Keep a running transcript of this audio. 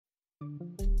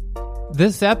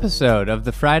This episode of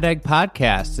the Fried Egg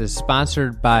Podcast is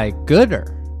sponsored by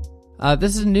Gooder.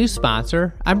 This is a new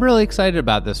sponsor. I'm really excited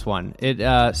about this one.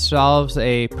 It solves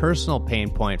a personal pain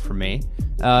point for me.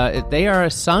 They are a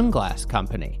sunglass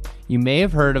company. You may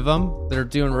have heard of them. They're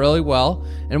doing really well.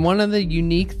 And one of the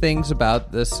unique things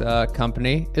about this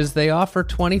company is they offer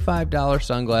 $25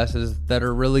 sunglasses that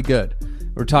are really good.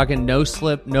 We're talking no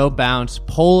slip, no bounce,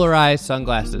 polarized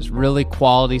sunglasses, really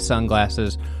quality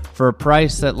sunglasses for a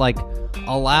price that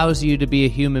allows you to be a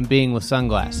human being with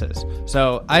sunglasses.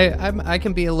 So I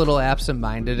can be a little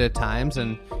absent-minded at times,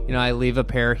 and I leave a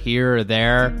pair here or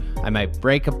there. I might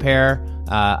break a pair.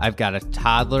 I've got a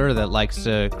toddler that likes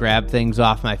to grab things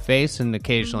off my face and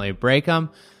occasionally break them.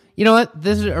 You know what?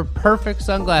 These are perfect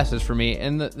sunglasses for me,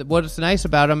 and what's nice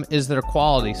about them is they're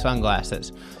quality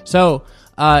sunglasses. So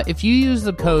if you use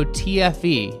the code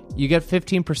TFE, you get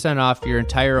 15% off your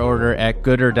entire order at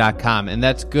Gooder.com, and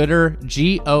that's Gooder,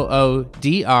 Goodr.com.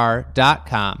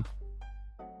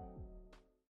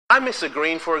 I miss a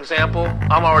green, for example,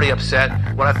 I'm already upset.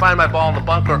 When I find my ball in the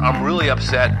bunker, I'm really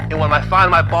upset. And when I find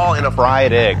my ball in a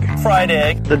fried egg. Fried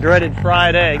egg. The dreaded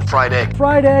fried egg. Fried egg.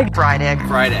 Fried egg. Fried egg.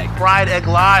 Fried egg. Fried egg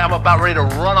lie, I'm about ready to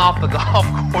run off the golf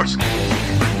course.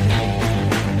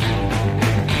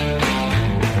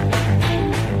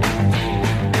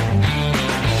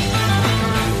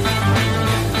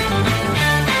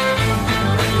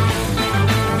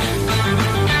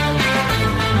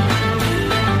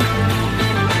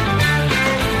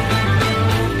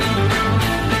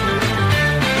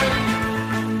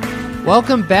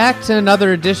 Welcome back to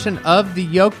another edition of the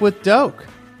Yolk with Doak.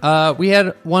 We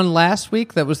had one last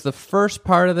week that was the first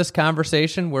part of this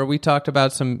conversation where we talked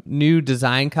about some new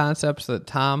design concepts that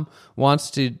Tom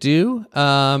wants to do.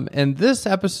 And this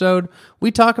episode,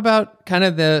 we talk about kind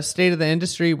of the state of the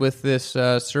industry with this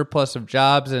surplus of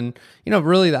jobs and,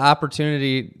 really the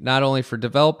opportunity not only for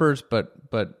developers, but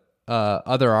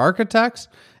other architects,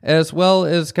 as well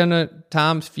as kind of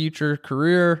Tom's future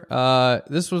career.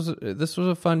 This was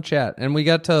a fun chat, and we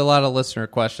got to a lot of listener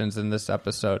questions in this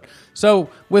episode. So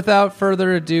without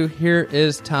further ado, here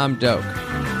is Tom Doak.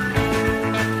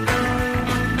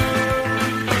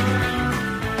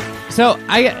 So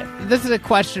this is a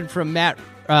question from Matt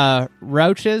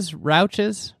Rouches.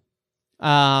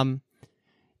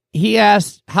 He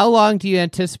asked, how long do you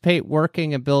anticipate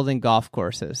working and building golf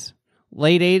courses?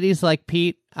 Late 80s like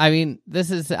Pete? I mean,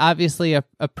 this is obviously a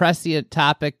prescient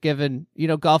topic given,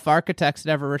 golf architects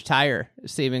never retire,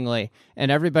 seemingly, and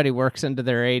everybody works into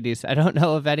their 80s. I don't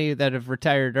know of any that have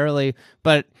retired early,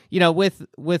 but,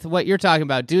 with what you're talking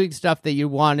about, doing stuff that you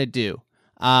want to do,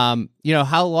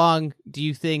 how long do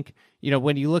you think,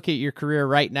 when you look at your career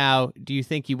right now, do you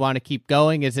think you want to keep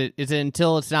going? Is it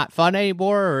until it's not fun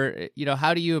anymore? Or,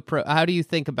 how do you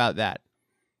think about that?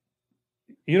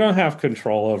 You don't have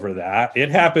control over that.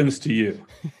 It happens to you.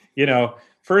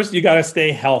 First you got to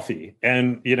stay healthy,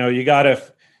 and you got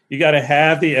to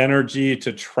have the energy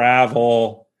to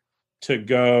travel, to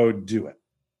go do it.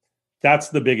 That's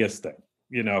the biggest thing.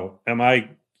 I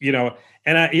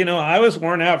was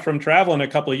worn out from traveling a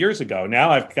couple of years ago. Now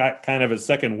I've got kind of a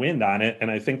second wind on it, and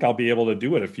I think I'll be able to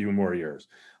do it a few more years.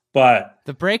 But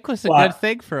the break was a good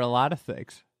thing for a lot of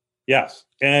things. Yes.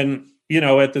 And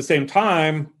at the same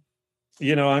time,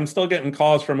 I'm still getting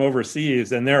calls from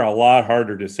overseas, and they're a lot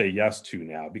harder to say yes to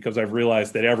now because I've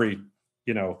realized that every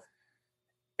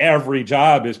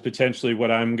job is potentially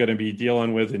what I'm going to be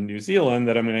dealing with in New Zealand,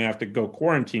 that I'm going to have to go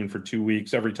quarantine for 2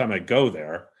 weeks every time I go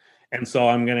there. And so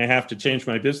I'm going to have to change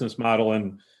my business model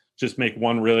and just make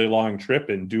one really long trip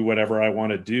and do whatever I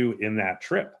want to do in that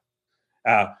trip.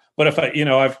 But if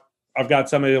I've got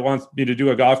somebody that wants me to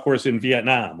do a golf course in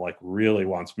Vietnam, really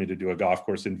wants me to do a golf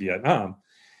course in Vietnam.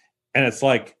 And it's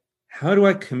like, how do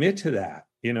I commit to that?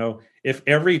 If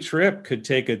every trip could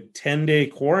take a 10-day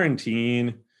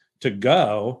quarantine to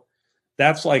go,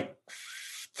 that's like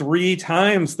 3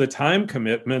 times the time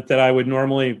commitment that I would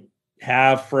normally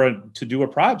have to do a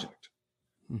project.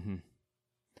 Mm-hmm.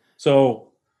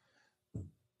 So,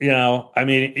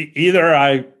 either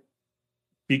I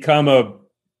become a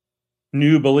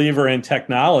new believer in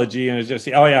technology and it's just,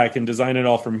 I can design it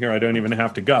all from here. I don't even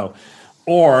have to go.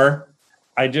 Or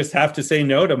I just have to say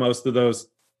no to most of those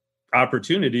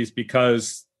opportunities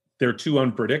because they're too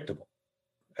unpredictable.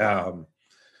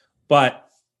 But,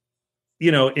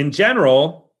 in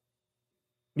general,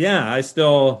 I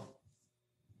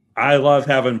love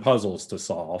having puzzles to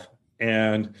solve.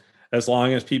 And as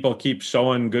long as people keep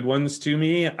showing good ones to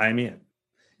me, I'm in.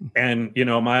 And,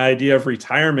 my idea of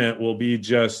retirement will be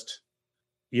just,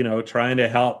 trying to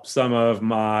help some of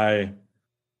my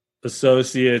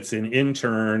associates and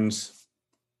interns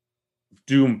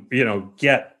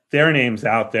get their names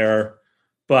out there,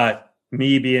 but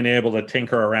me being able to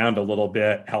tinker around a little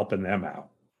bit, helping them out.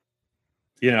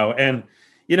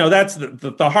 That's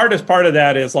the hardest part of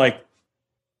that is like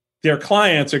their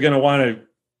clients are going to want to,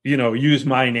 use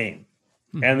my name.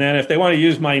 Mm-hmm. And then if they want to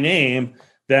use my name,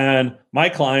 then my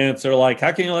clients are like,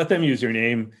 how can you let them use your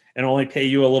name and only pay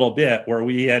you a little bit where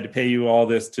we had to pay you all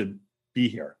this to be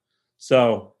here?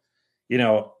 So,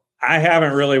 I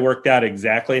haven't really worked out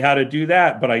exactly how to do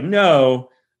that, but I know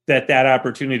that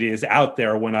opportunity is out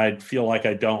there when I feel like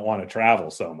I don't want to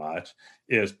travel so much,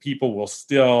 is people will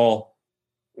still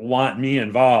want me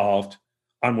involved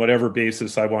on whatever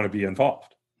basis I want to be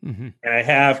involved. Mm-hmm.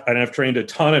 And I've trained a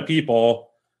ton of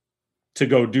people to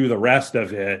go do the rest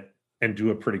of it and do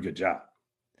a pretty good job.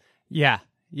 Yeah.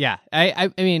 Yeah.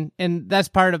 I mean, and that's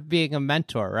part of being a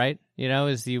mentor, right?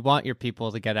 Is you want your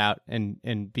people to get out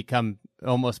and become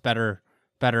almost better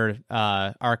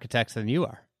architects than you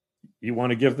are. You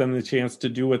want to give them the chance to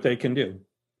do what they can do.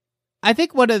 I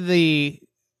think one of the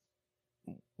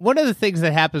things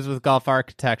that happens with golf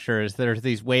architecture is there's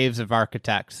these waves of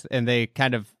architects, and they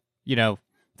kind of,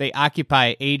 they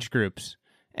occupy age groups,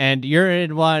 and you're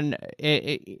in one,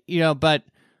 but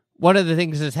one of the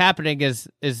things that's happening is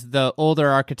the older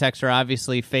architects are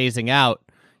obviously phasing out.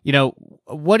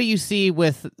 What do you see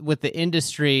with the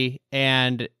industry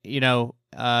and,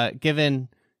 given,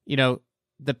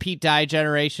 the Pete Dye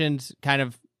generations kind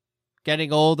of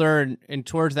getting older and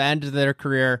towards the end of their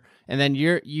career, and then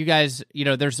you guys,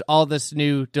 there's all this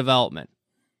new development.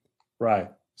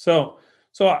 Right. So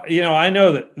I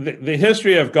know that the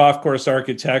history of golf course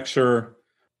architecture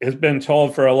has been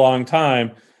told for a long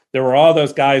time. There were all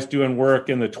those guys doing work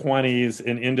in the 1920s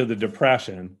and into the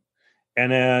Depression.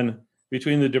 And then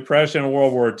between the Depression and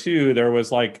World War II, there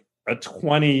was like a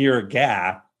 20-year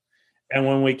gap. And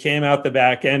when we came out the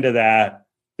back end of that,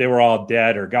 they were all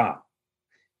dead or gone.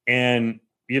 And,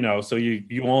 so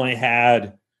you only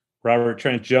had Robert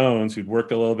Trent Jones, who'd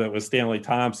worked a little bit with Stanley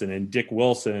Thompson, and Dick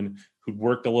Wilson, who'd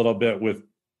worked a little bit with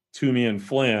Toomey and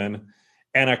Flynn,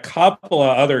 and a couple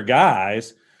of other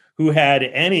guys who had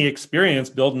any experience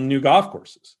building new golf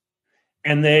courses.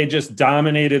 And they just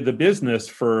dominated the business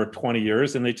for 20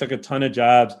 years, and they took a ton of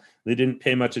jobs they didn't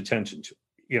pay much attention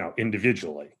to,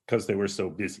 individually, because they were so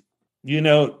busy.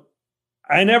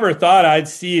 I never thought I'd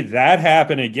see that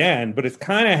happen again, but it's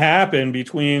kind of happened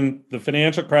between the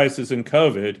financial crisis and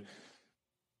COVID.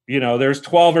 There's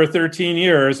 12 or 13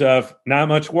 years of not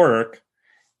much work,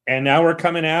 and now we're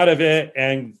coming out of it,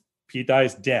 and Pete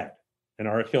Dye's dead, and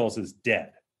Art Hills is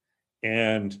dead,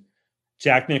 and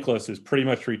Jack Nicklaus is pretty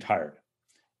much retired,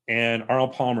 and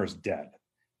Arnold Palmer's dead,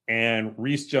 and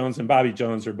Reese Jones and Bobby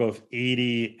Jones are both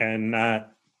 80 and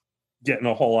not getting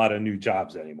a whole lot of new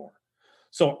jobs anymore.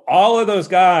 So all of those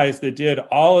guys that did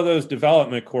all of those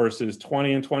development courses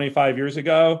 20 and 25 years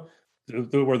ago,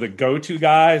 who were the go-to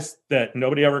guys that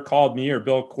nobody ever called me or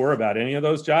Bill Coore about any of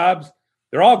those jobs,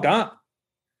 they're all gone.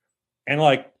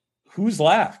 And who's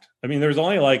left? I mean, there's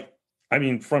only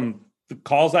from the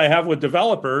calls I have with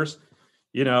developers,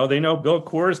 they know Bill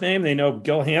Coore's name, they know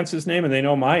Gil Hanse's name, and they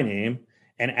know my name.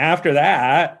 And after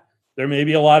that, there may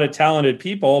be a lot of talented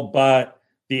people, but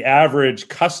the average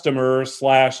customer /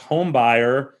 home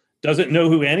buyer doesn't know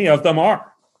who any of them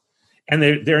are. And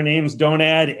their names don't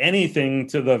add anything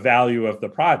to the value of the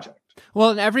project.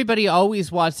 Well, and everybody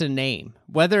always wants a name,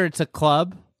 whether it's a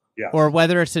club or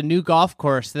whether it's a new golf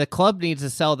course. The club needs to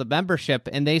sell the membership,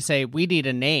 and they say, we need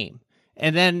a name.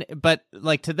 And then, but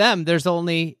to them, there's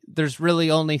really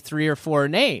only 3 or 4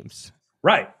 names.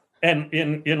 Right.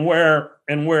 And where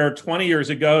 20 years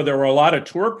ago, there were a lot of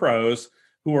tour pros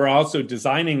who are also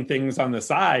designing things on the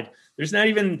side. There's not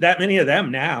even that many of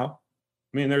them now.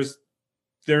 I mean,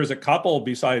 there's a couple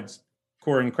besides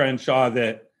Coore and Crenshaw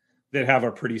that have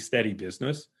a pretty steady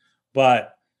business,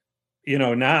 but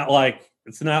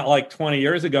it's not like 20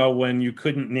 years ago when you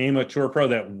couldn't name a tour pro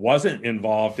that wasn't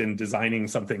involved in designing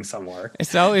something somewhere.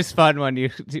 It's always fun when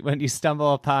you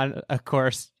stumble upon a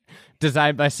course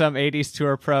designed by some 80s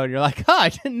tour pro, and you're like, I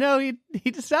didn't know he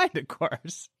designed a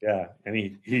course. Yeah, and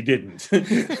he didn't.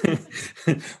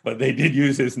 But they did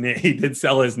use his name. He did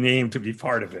sell his name to be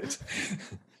part of it.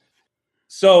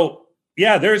 So,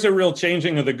 yeah, there's a real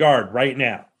changing of the guard right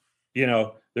now.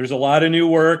 There's a lot of new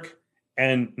work,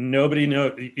 and nobody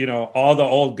all the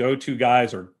old go-to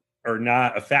guys are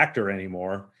not a factor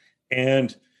anymore.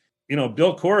 And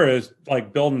Bill Coore is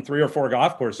building 3 or 4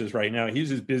 golf courses right now. He's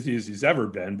as busy as he's ever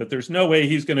been, but there's no way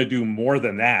he's going to do more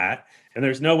than that. And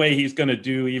there's no way he's going to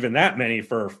do even that many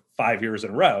for 5 years in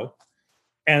a row.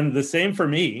 And the same for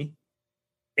me.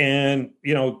 And,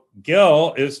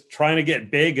 Gil is trying to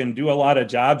get big and do a lot of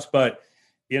jobs, but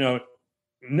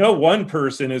no one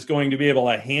person is going to be able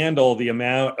to handle the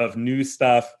amount of new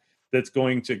stuff that's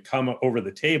going to come over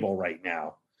the table right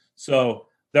now. So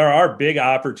there are big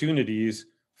opportunities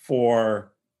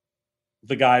for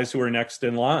the guys who are next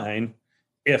in line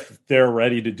if they're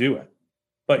ready to do it.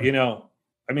 But,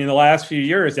 the last few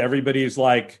years, everybody's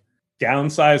like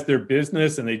downsized their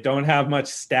business and they don't have much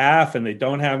staff and they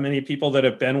don't have many people that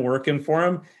have been working for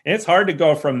them. And it's hard to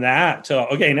go from that to,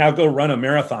 okay, now go run a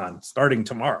marathon starting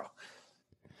tomorrow.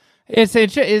 It's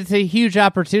a huge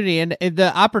opportunity, and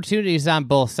the opportunity is on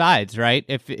both sides, right?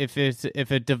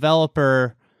 If a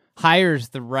developer hires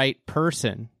the right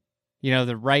person,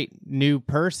 the right new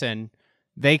person,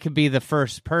 they could be the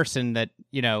first person that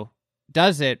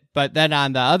does it. But then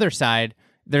on the other side,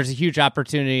 there's a huge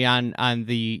opportunity on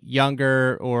the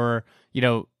younger or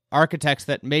architects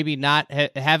that maybe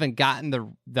haven't gotten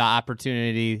the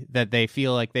opportunity that they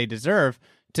feel like they deserve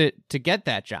to get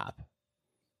that job.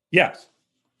 Yes.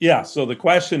 Yeah. So the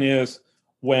question is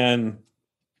Pete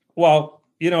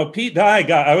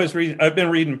Dye I've been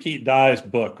reading Pete Dye's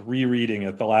book, rereading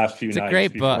it the last few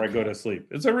nights before I go to sleep.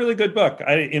 It's a really good book.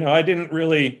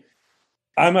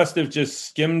 I must have just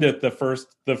skimmed it the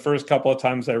first couple of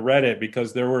times I read it,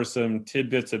 because there were some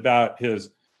tidbits about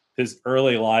his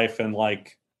early life and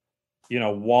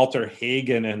Walter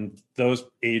Hagen and those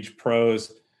age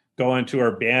pros going to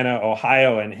Urbana,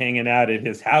 Ohio and hanging out at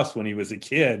his house when he was a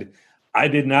kid. I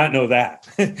did not know that.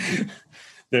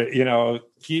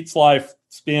 Pete's life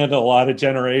spanned a lot of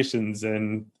generations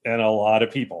and a lot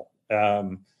of people.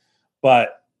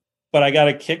 But I got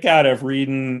a kick out of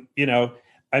reading,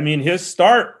 his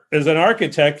start as an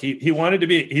architect, he'd wanted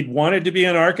to be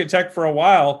an architect for a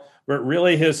while, but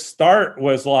really his start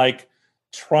was like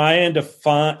trying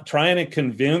to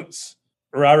convince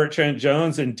Robert Trent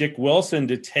Jones and Dick Wilson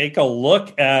to take a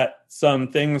look at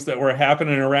some things that were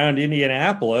happening around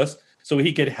Indianapolis so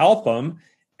he could help them.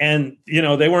 And,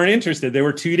 they weren't interested. They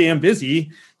were too damn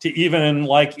busy to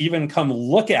even come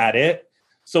look at it.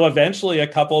 So eventually a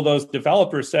couple of those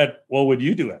developers said, well, would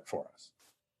you do it for us?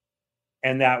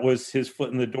 And that was his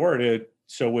foot in the door to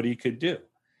show what he could do.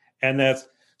 And that's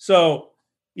so,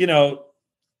 I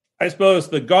suppose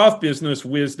the golf business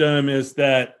wisdom is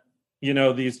that,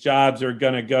 these jobs are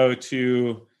going to go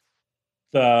to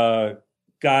the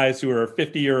guys who are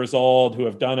 50 years old, who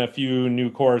have done a few new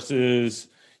courses,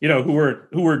 who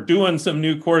were doing some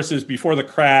new courses before the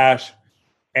crash,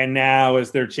 and now is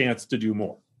their chance to do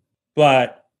more.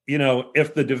 But,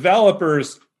 if the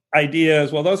developers' idea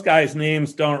is, well, those guys'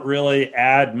 names don't really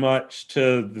add much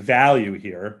to the value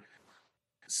here.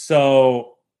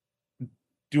 So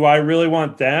do I really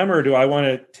want them, or do I want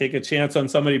to take a chance on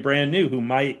somebody brand new who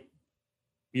might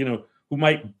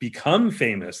become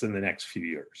famous in the next few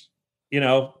years?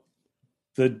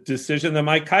 The decision that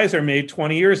Mike Kaiser made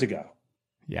 20 years ago.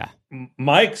 Yeah.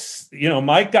 Mike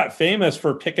got famous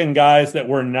for picking guys that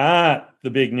were not the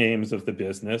big names of the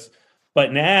business,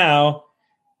 but now,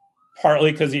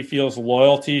 partly because he feels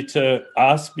loyalty to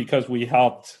us because we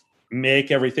helped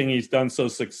make everything he's done so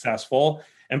successful,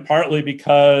 and partly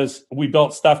because we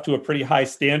built stuff to a pretty high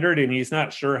standard and he's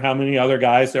not sure how many other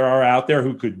guys there are out there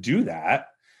who could do that.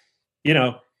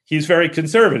 He's very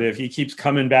conservative. He keeps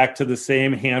coming back to the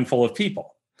same handful of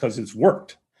people because it's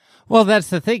worked. Well, that's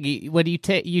the thing. When you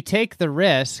take the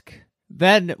risk,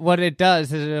 then what it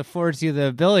does is it affords you the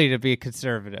ability to be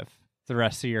conservative the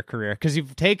rest of your career because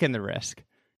you've taken the risk.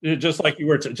 Just like you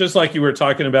were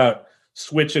talking about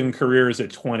switching careers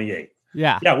at 28.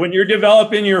 Yeah. When you're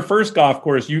developing your first golf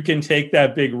course, you can take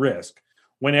that big risk.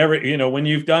 When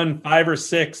you've done 5 or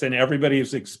 6 and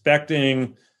everybody's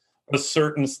expecting a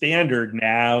certain standard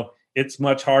now, it's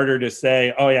much harder to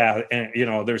say, oh yeah, and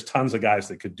there's tons of guys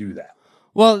that could do that.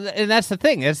 Well, and that's the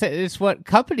thing. It's what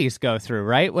companies go through,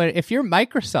 right? If you're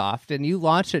Microsoft and you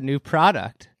launch a new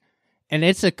product and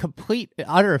it's a complete,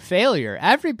 utter failure,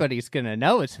 everybody's going to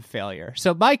know it's a failure.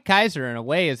 So Mike Kaiser, in a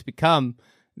way, has become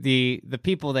the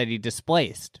people that he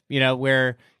displaced,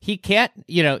 where he can't,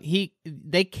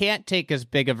 they can't take as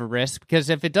big of a risk because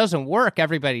if it doesn't work,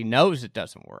 everybody knows it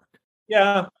doesn't work.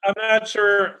 Yeah, I'm not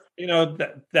sure,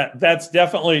 that's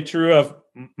definitely true of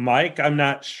Mike. I'm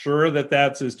not sure that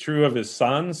that's as true of his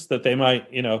sons, that they might,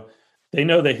 they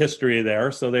know the history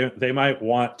there, so they might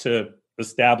want to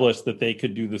establish that they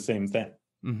could do the same thing.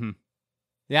 Mm-hmm.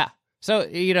 Yeah. So,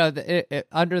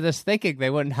 under this thinking, they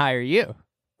wouldn't hire you.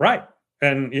 Right.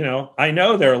 And, I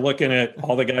know they're looking at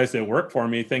all the guys that work for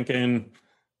me thinking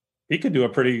he could do a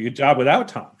pretty good job without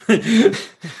Tom.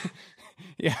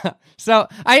 Yeah. So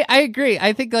I agree.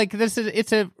 I think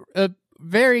it's a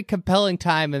very compelling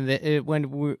time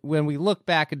when we look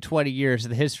back in 20 years,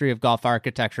 the history of golf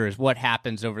architecture is what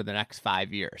happens over the next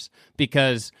 5 years,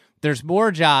 because there's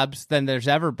more jobs than there's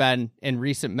ever been in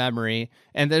recent memory,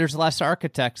 and there's less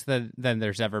architects than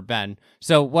there's ever been.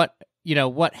 So what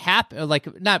happened,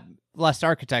 like, not less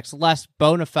architects, less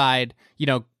bona fide,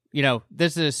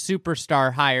 this is a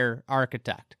superstar hire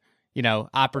architect,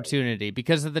 opportunity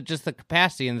because of the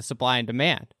capacity and the supply and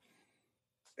demand.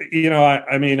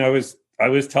 I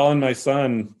was telling my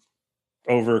son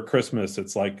over Christmas,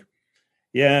 it's like,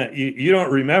 yeah, you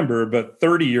don't remember, but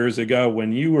 30 years ago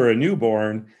when you were a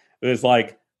newborn, it was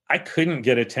like, I couldn't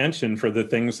get attention for the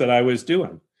things that I was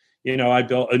doing. I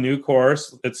built a new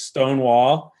course at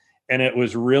Stonewall, and it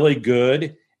was really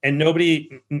good. And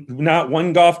not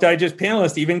one Golf Digest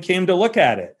panelist even came to look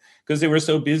at it, because they were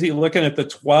so busy looking at the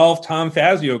 12 Tom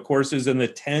Fazio courses and the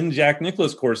 10 Jack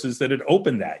Nicklaus courses that had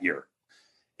opened that year.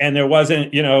 And there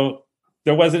wasn't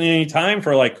any time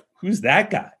for, like, who's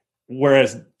that guy?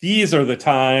 Whereas these are the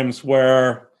times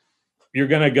where you're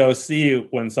going to go see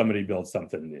when somebody builds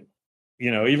something new,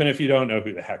 even if you don't know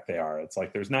who the heck they are. It's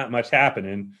like, there's not much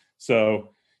happening.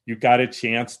 So you've got a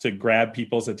chance to grab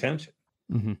people's attention.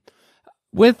 Mm-hmm.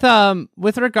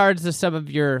 With regards to some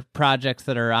of your projects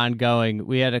that are ongoing,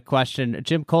 we had a question.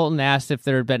 Jim Colton asked if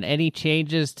there had been any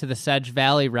changes to the Sedge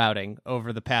Valley routing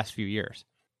over the past few years.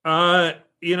 Not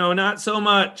so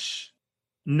much,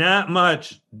 not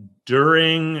much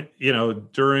during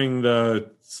the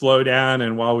slowdown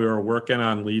and while we were working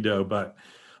on Lido, but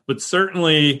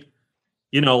certainly,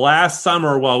 last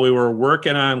summer while we were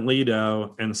working on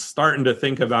Lido and starting to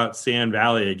think about Sand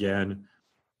Valley again,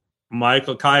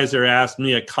 Michael Kaiser asked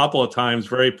me a couple of times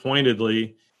very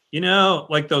pointedly,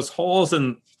 like those holes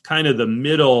in kind of the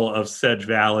middle of Sedge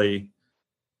Valley,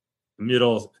 the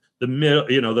middle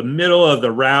of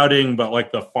the routing, but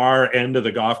like the far end of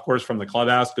the golf course from the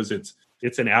clubhouse, because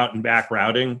it's an out and back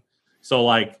routing. So,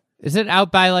 like, is it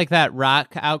out by like that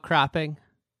rock outcropping?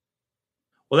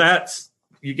 Well,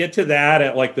 you get to that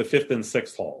at like the 5th and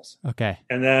 6th holes. Okay.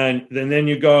 And then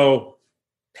you go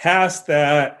past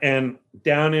that and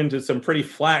down into some pretty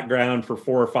flat ground for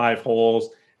 4 or 5 holes,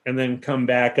 and then come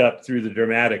back up through the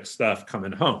dramatic stuff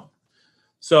coming home.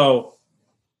 So,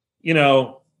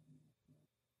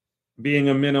 being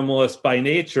a minimalist by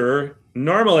nature,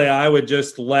 normally I would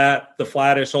just let the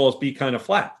flattish holes be kind of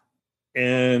flat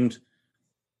and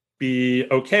be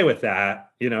okay with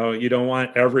that. You don't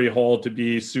want every hole to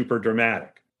be super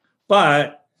dramatic.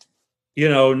 But,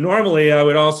 normally I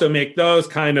would also make those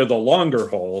kind of the longer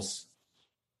holes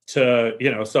to,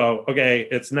 so, okay,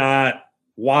 it's not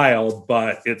wild,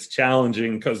 but it's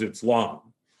challenging because it's long.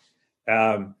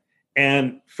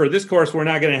 And for this course, we're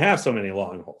not going to have so many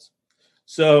long holes.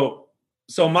 So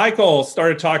Michael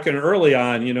started talking early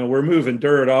on, we're moving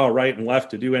dirt all right and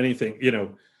left to do anything,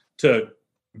 to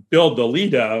build the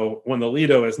Lido when the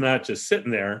Lido is not just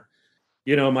sitting there.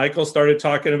 Michael started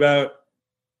talking about,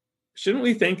 shouldn't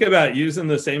we think about using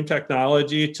the same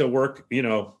technology to work,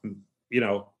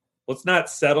 let's not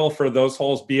settle for those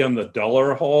holes being the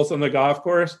duller holes on the golf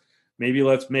course. Maybe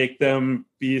let's make them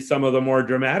be some of the more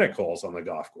dramatic holes on the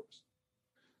golf course.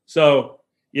 So,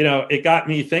 it got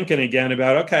me thinking again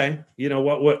about, okay,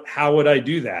 how would I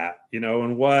do that?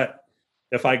 And what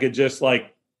if I could just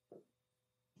like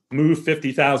move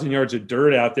 50,000 yards of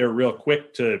dirt out there real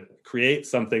quick to create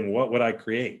something? What would I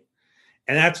create?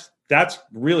 And that's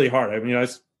really hard. I mean, I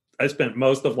spent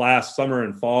most of last summer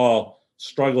and fall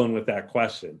struggling with that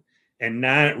question and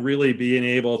not really being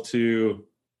able to,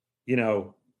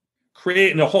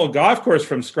 creating a whole golf course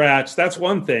from scratch. That's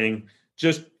one thing.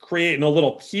 Just creating a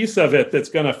little piece of it that's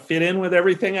going to fit in with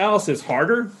everything else is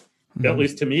harder. Mm-hmm. At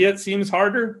least to me, it seems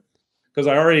harder because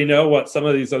I already know what some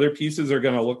of these other pieces are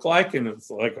going to look like. And it's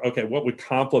like, okay, what would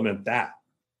complement that?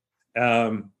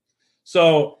 When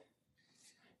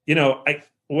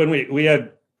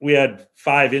we had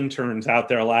 5 interns out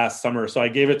there last summer. So I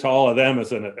gave it to all of them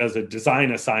as a design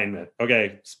assignment.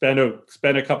 Okay. Spend a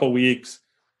couple weeks.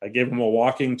 I gave them a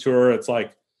walking tour. It's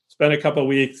like, spend a couple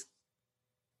weeks,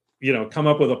 come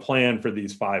up with a plan for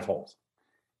these 5 holes.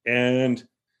 And,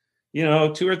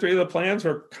 2 or 3 of the plans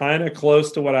were kind of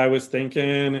close to what I was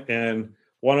thinking. And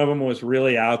one of them was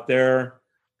really out there,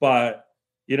 but,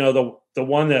 the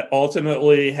one that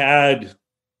ultimately had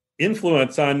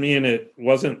influence on me and it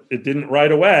didn't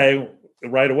right away.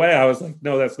 I was like,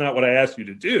 no, that's not what I asked you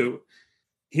to do.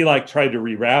 He tried to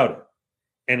reroute it.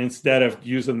 And instead of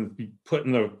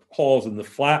putting the holes in the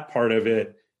flat part of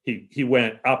it, he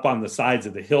went up on the sides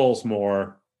of the hills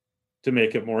more to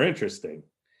make it more interesting.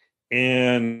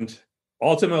 And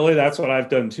ultimately that's what I've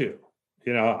done too.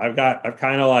 I've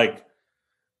kind of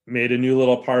made a new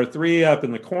little par 3 up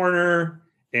in the corner.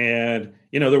 And,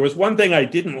 there was one thing I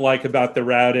didn't like about the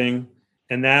routing,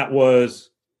 and that was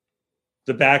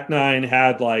the back 9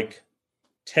 had like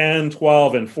 10,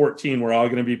 12, and 14 were all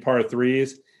going to be par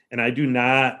 3s. And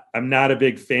I'm not a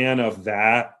big fan of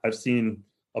that. I've seen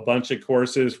a bunch of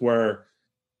courses where,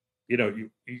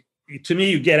 to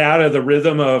me, you get out of the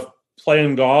rhythm of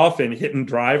playing golf and hitting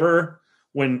driver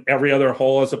when every other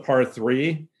hole is a par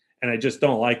 3. And I just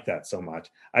don't like that so much.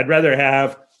 I'd rather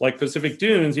have, like Pacific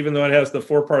Dunes, even though it has the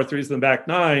 4 par 3s in the back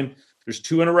 9, there's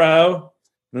 2 in a row,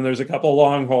 then there's a couple of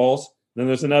long holes, then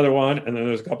there's another one, and then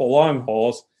there's a couple of long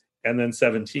holes, and then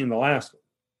 17, the last one.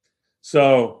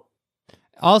 So,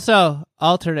 also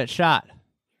alternate shot.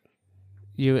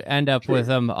 You end up with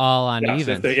them all on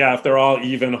evens. If they're all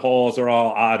even holes or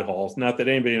all odd holes. Not that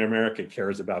anybody in America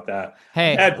cares about that.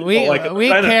 Hey,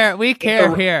 we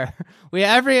care here. We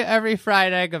every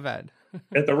fried egg event.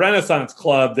 At the Renaissance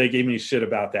Club, they gave me shit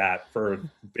about that for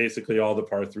basically all the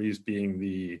par 3s being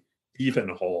the even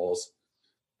holes,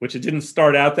 which it didn't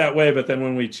start out that way, but then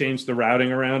when we changed the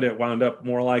routing around, it wound up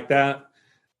more like that.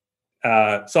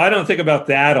 So I don't think about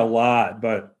that a lot,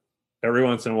 but every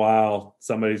once in a while,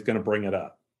 somebody's going to bring it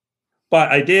up.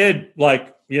 But I did,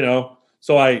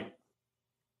 so I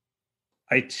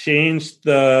changed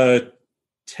the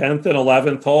 10th and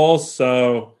 11th holes.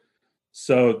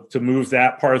 So to move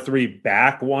that par 3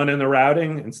 back 1 in the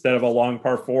routing, instead of a long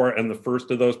par 4 and the first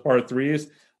of those par 3s,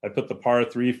 I put the par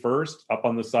 3 first up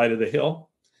on the side of the hill.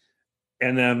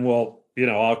 And then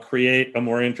I'll create a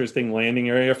more interesting landing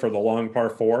area for the long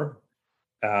par 4.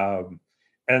 And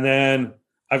then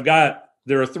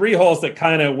there are 3 holes that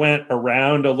kind of went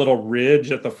around a little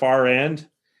ridge at the far end.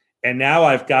 And now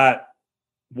I've got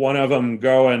one of them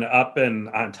going up and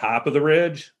on top of the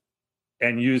ridge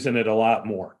and using it a lot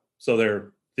more. So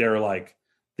they're like,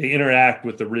 they interact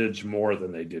with the ridge more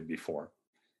than they did before.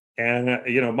 And,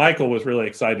 Michael was really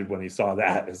excited when he saw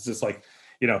that. It's just like,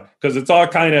 because it's all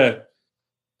kind of,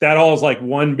 that all is like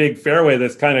one big fairway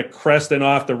that's kind of cresting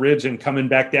off the ridge and coming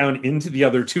back down into the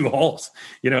other 2 holes.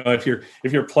 If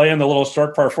you're playing the little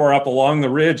short par 4 up along the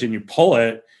ridge and you pull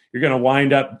it, you're going to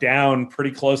wind up down pretty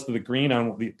close to the green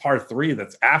on the par 3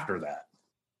 that's after that.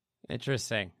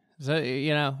 Interesting. So,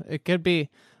 it could be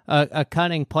a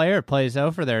cunning player plays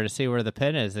over there to see where the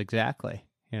pin is exactly,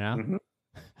 Mm-hmm.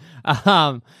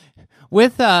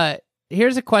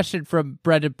 Here's a question from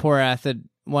Brendan Porath, and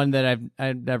one that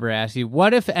I've never asked you.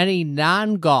 What, if any,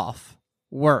 non-golf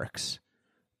works,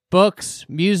 books,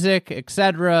 music,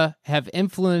 etc., have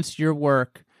influenced your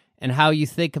work and how you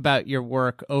think about your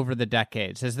work over the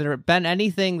decades? Has there been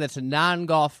anything that's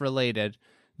non-golf related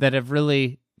that have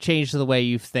really changed the way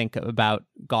you think about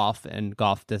golf and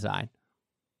golf design?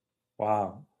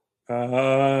 Wow.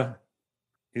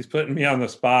 He's putting me on the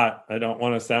spot. I don't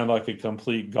want to sound like a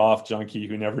complete golf junkie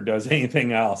who never does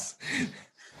anything else.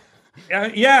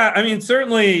 Yeah. I mean,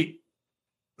 certainly,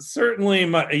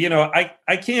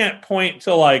 I can't point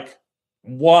to like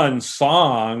one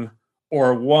song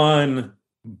or one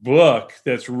book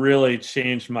that's really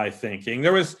changed my thinking.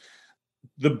 There was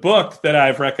the book that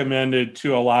I've recommended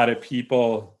to a lot of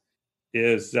people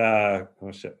is, I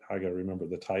got to remember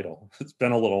the title. It's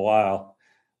been a little while.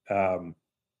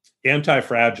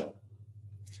 Anti-Fragile.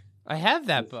 I have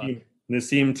that book.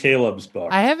 Nassim Taleb's book.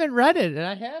 I haven't read it, and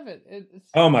I have it.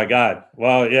 Oh my God!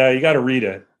 Well, yeah, you got to read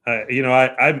it.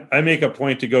 I make a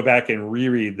point to go back and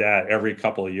reread that every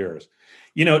couple of years.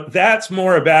 That's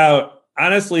more about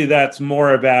it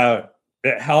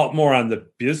helped more on the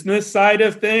business side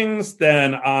of things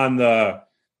than on the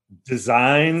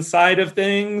design side of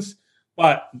things.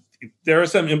 But there are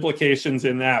some implications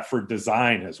in that for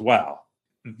design as well.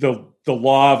 The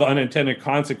law of unintended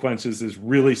consequences is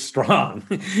really strong,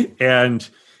 and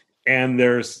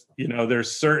there's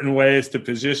certain ways to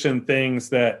position things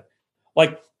that,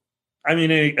 a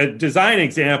design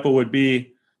example would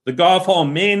be the golf hole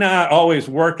may not always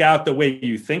work out the way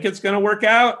you think it's going to work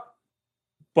out,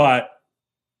 but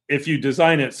if you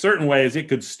design it certain ways, it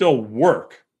could still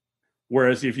work.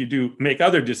 Whereas if you do make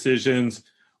other decisions,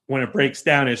 when it breaks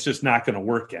down, it's just not going to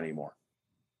work anymore.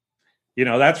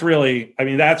 That's really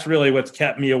what's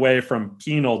kept me away from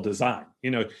penal design.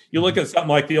 You look at something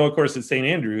like the old course at St.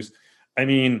 Andrews. I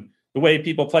mean, the way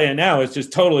people play it now is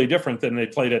just totally different than they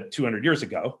played it 200 years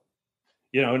ago.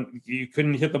 You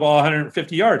couldn't hit the ball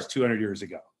 150 yards 200 years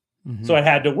ago. Mm-hmm. So it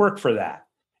had to work for that.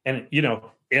 And,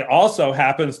 it also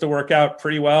happens to work out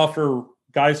pretty well for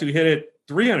guys who hit it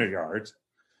 300 yards,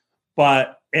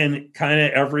 and kind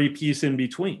of every piece in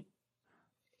between.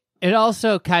 It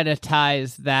also kind of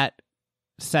ties to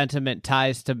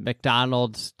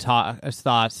McDonald's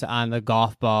thoughts on the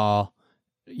golf ball,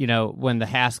 when the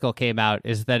Haskell came out,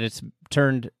 is that it's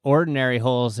turned ordinary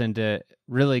holes into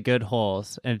really good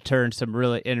holes and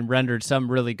rendered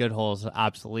some really good holes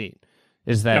obsolete.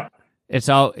 Is that it's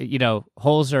all,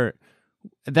 holes are,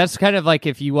 that's kind of like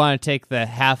if you want to take the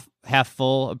half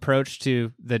full approach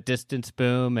to the distance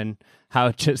boom and how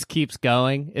it just keeps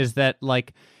going, is that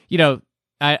like,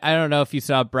 I don't know if you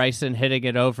saw Bryson hitting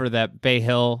it over that Bay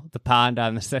Hill, the pond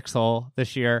on the 6th hole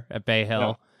this year at Bay Hill.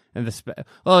 No. And it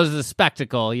was a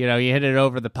spectacle, you hit it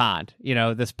over the pond,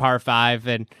 this par 5.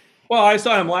 And well, I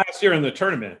saw him last year in the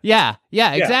tournament. Yeah,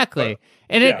 exactly.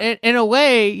 And it, in a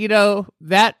way,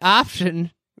 that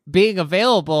option being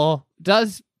available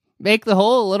does make the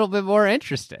hole a little bit more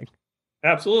interesting.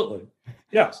 Absolutely.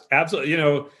 Yes,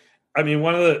 absolutely. I mean,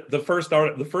 one of the first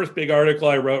big article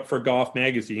I wrote for Golf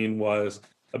Magazine was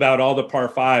about all the par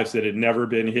 5s that had never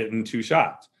been hit in 2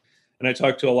 shots. And I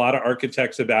talked to a lot of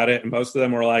architects about it, and most of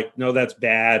them were like, no, that's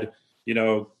bad.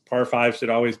 Par 5 should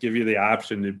always give you the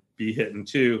option to be hit in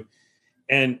 2.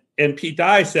 And Pete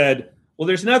Dye said, well,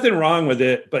 there's nothing wrong with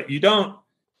it, but you don't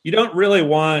really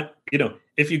want,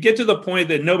 if you get to the point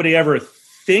that nobody ever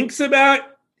thinks about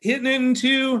hitting it in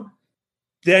 2,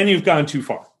 then you've gone too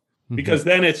far. Because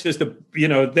then it's just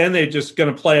then they're just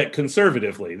going to play it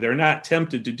conservatively. They're not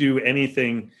tempted to do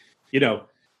anything,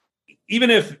 even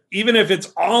if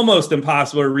it's almost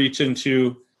impossible to reach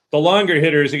into, the longer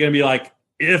hitters are going to be like,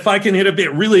 if I can hit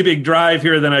a really big drive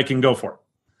here, then I can go for it.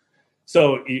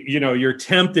 So, you're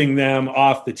tempting them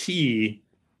off the tee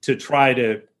to try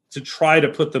to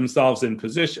put themselves in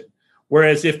position.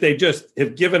 Whereas if they just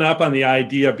have given up on the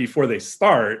idea before they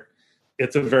start,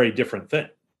 it's a very different thing.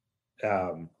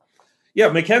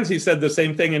 Mackenzie said the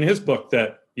same thing in his book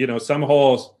that, some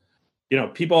holes,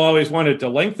 people always wanted to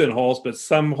lengthen holes, but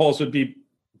some holes would be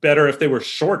better if they were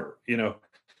shorter,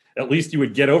 at least you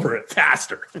would get over it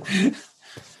faster.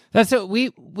 That's what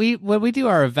when we do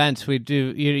our events, we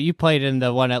do, you played in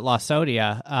the one at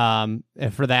Lausodia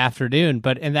for the afternoon,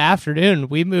 but in the afternoon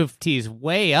we move tees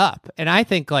way up. And I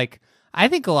think a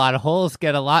lot of holes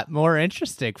get a lot more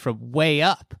interesting from way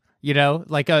up,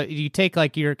 you take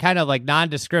like your kind of like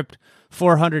nondescript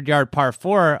 400-yard par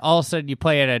 4, all of a sudden you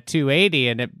play it at 280,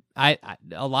 and it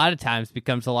a lot of times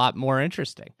becomes a lot more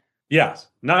interesting. Yes,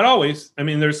 not always. I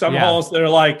mean, there's some holes that are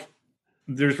like,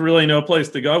 there's really no place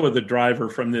to go with the driver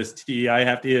from this tee. I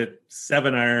have to hit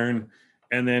 7-iron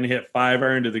and then hit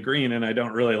 5-iron to the green, and I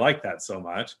don't really like that so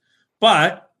much.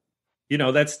 But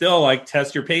that's still like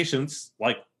test your patience.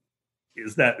 Like,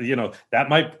 is that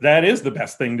that is the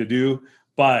best thing to do,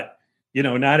 but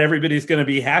not everybody's going to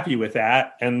be happy with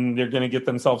that, and they're going to get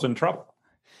themselves in trouble.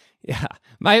 Yeah.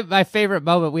 My favorite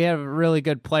moment, we have a really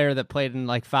good player that played in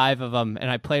like 5 of them, and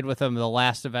I played with him the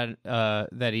last event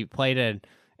that he played in,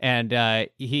 and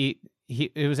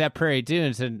it was at Prairie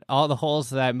Dunes, and all the holes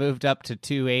that I moved up to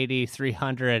 280,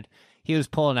 300, he was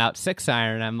pulling out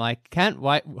 6-iron. I'm like, Kent,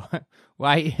 why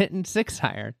are you hitting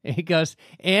 6-iron? And he goes,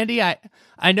 Andy,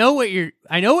 I know what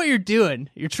you're doing.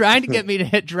 You're trying to get me to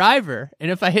hit driver,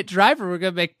 and if I hit driver, we're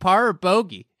gonna make par or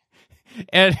bogey.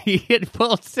 And he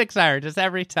pulled 6-iron just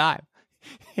every time.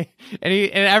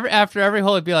 After every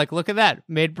hole, he'd be like, "Look at that,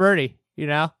 made birdie."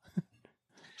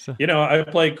 So. I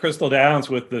played Crystal Downs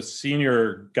with the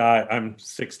senior guy. I'm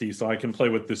 60, so I can play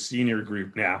with the senior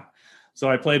group now. So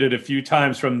I played it a few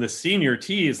times from the senior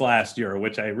tees last year,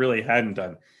 which I really hadn't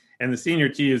done. And the senior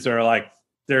tees are like,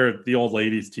 they're the old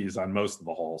ladies tees on most of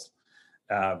the holes.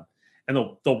 And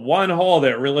the one hole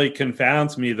that really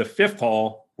confounds me, the 5th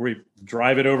hole, where we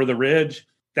drive it over the ridge,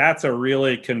 that's a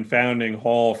really confounding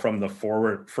hole from the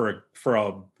forward for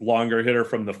a longer hitter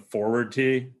from the forward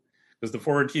tee, because the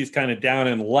forward tee is kind of down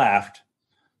and left.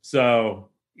 So,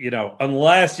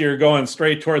 unless you're going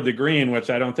straight toward the green, which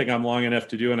I don't think I'm long enough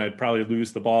to do, and I'd probably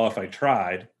lose the ball if I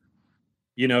tried,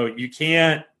 you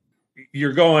can't,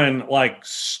 you're going like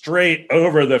straight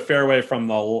over the fairway from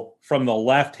the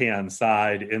left-hand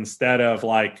side instead of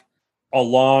like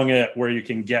along it where you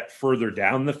can get further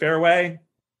down the fairway.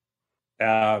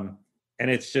 And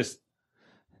it's just,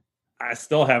 I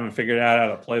still haven't figured out how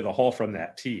to play the hole from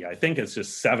that tee. I think it's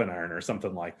just 7-iron or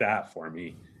something like that for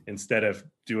me instead of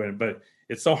doing it. But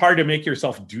it's so hard to make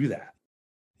yourself do that.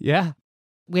 Yeah.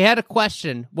 We had a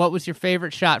question. What was your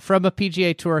favorite shot from a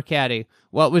PGA Tour caddy?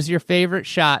 What was your favorite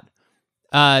shot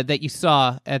that you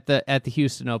saw at the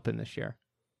Houston Open this year?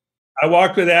 I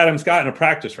walked with Adam Scott in a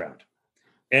practice round.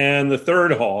 And the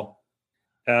 3rd hole,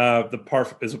 the par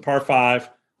is a par 5.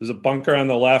 There's a bunker on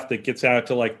the left that gets out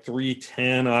to like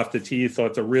 310 off the tee. So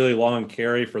it's a really long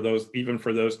carry for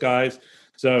those guys.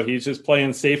 So he's just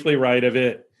playing safely right of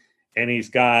it. And he's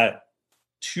got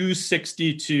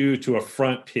 262 to a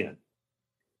front pin.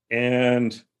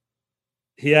 and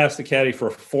he asked the caddy for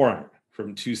a 4-iron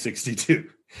from 262.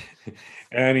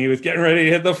 And he was getting ready to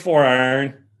hit the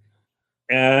 4-iron.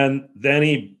 And then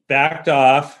he backed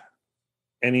off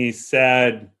and he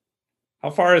said,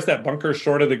 "How far is that bunker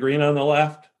short of the green on the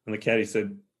left?" And the caddy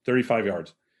said, 35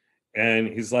 yards. And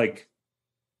he's like,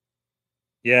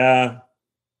 yeah,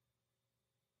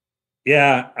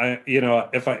 if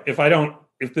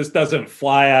this doesn't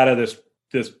fly out of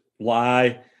this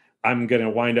lie, I'm going to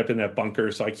wind up in that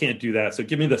bunker. So I can't do that. So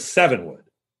give me the 7-wood.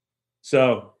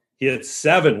 So he hit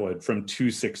 7-wood from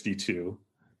 262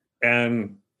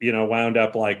 and, wound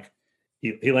up like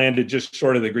he landed just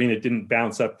short of the green. It didn't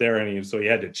bounce up there. And so he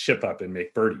had to chip up and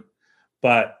make birdie.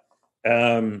 But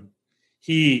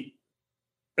he,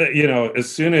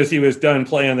 as soon as he was done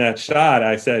playing that shot,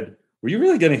 I said, "Were you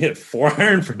really going to hit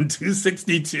 4-iron from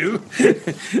 262?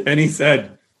 And he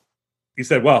said,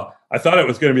 "Well, I thought it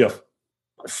was going to be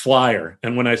a flyer."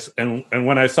 And when I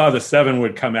saw the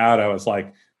 7-wood come out, I was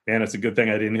like, man, it's a good thing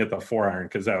I didn't hit the 4-iron,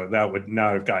 because that would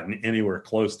not have gotten anywhere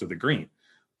close to the green.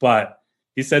 But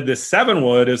he said this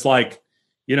 7-wood is like,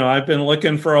 I've been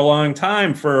looking for a long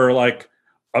time for like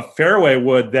a fairway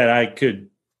wood that I could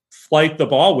flight the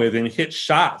ball with and hit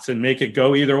shots and make it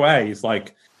go either way. He's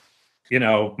like,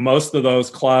 most of those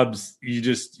clubs,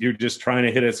 you're just trying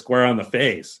to hit it square on the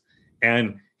face.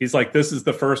 And he's like, this is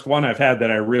the first one I've had that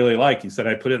I really like. He said,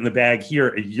 I put it in the bag here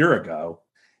a year ago,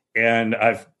 and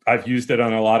I've used it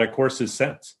on a lot of courses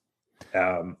since.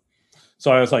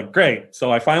 So I was like, great.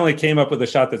 So I finally came up with a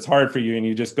shot that's hard for you, and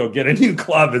you just go get a new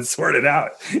club and sort it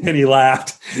out. And he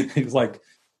laughed. He's like,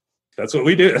 that's what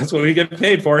we do. That's what we get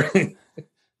paid for.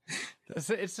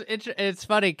 It's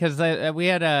funny because we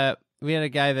had a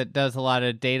guy that does a lot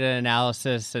of data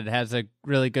analysis and has a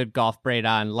really good golf braid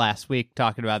on last week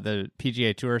talking about the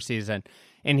PGA Tour season,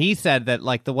 and he said that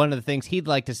like one of the things he'd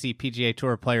like to see PGA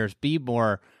Tour players be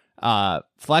more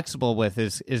flexible with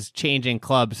is changing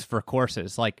clubs for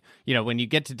courses. Like, when you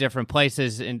get to different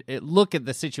places and look at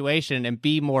the situation and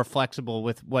be more flexible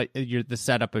with the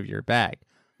setup of your bag.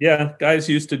 Yeah, guys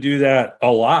used to do that a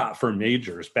lot for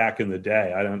majors back in the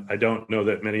day. I don't know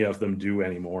that many of them do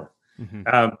anymore.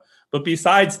 Mm-hmm. But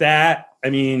besides that,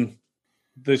 I mean,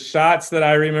 the shots that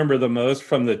I remember the most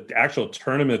from the actual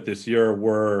tournament this year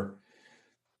were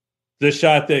the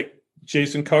shot that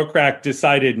Jason Kokrak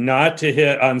decided not to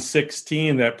hit on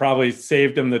 16 that probably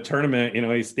saved him the tournament.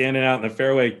 He's standing out in the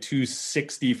fairway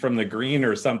 260 from the green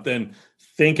or something,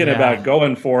 thinking about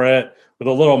going for it with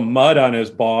a little mud on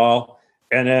his ball.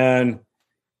 And then,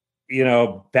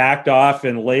 backed off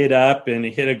and laid up and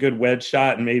hit a good wedge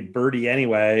shot and made birdie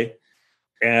anyway.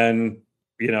 And,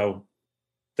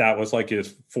 that was like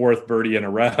his 4th birdie in a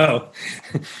row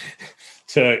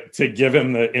to give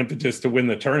him the impetus to win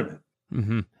the tournament.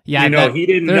 Mm-hmm. Yeah, he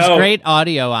didn't know. There's great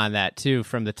audio on that too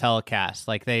from the telecast.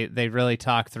 Like they really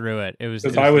talk through it. It was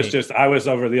I was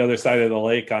over the other side of the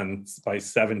lake by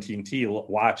 17T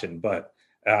watching, but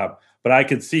I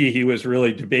could see he was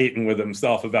really debating with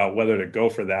himself about whether to go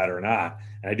for that or not.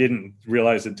 And I didn't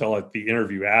realize until at the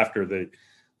interview after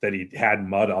that he had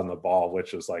mud on the ball,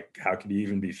 which was like, how could he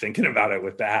even be thinking about it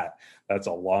with that? That's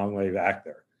a long way back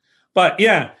there. But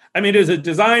yeah, I mean, as a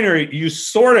designer, you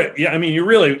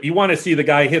you want to see the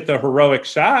guy hit the heroic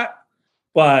shot,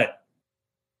 but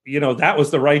that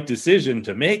was the right decision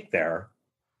to make there.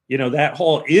 That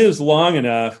hole is long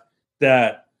enough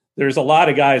that there's a lot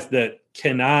of guys that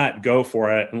cannot go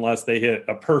for it unless they hit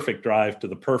a perfect drive to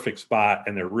the perfect spot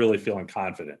and they're really feeling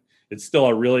confident. It's still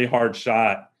a really hard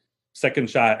shot, second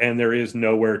shot, and there is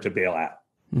nowhere to bail out.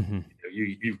 Mm-hmm.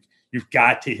 You've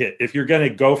got to hit. If you're going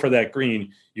to go for that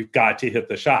green, you've got to hit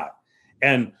the shot.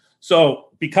 And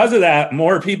so because of that,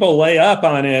 more people lay up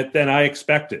on it than I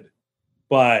expected.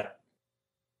 But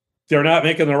they're not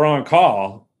making the wrong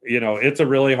call. It's a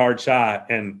really hard shot.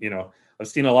 And, I've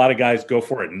seen a lot of guys go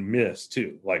for it and miss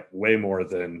too, like way more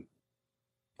than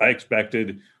I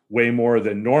expected, way more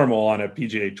than normal on a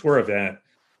PGA Tour event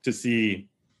to see,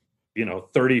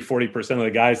 30-40% of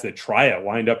the guys that try it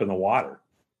wind up in the water.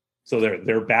 So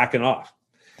they're backing off,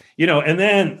 and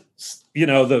then,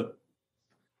 the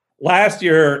last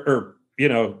year or,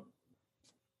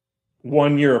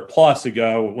 1 year plus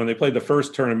ago when they played the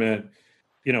first tournament,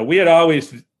 we had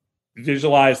always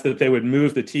visualized that they would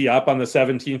move the tee up on the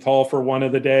 17th hole for one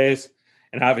of the days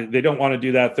and they don't want to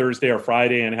do that Thursday or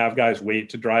Friday and have guys wait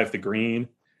to drive the green.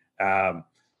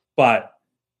 But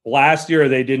last year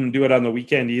they didn't do it on the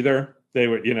weekend either. They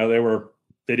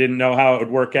didn't know how it would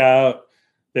work out.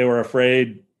 They were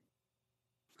afraid,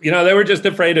 they were just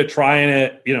afraid of trying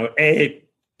it, A,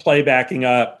 play backing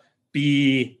up,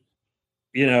 B,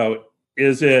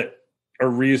 a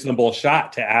reasonable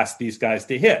shot to ask these guys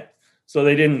to hit. So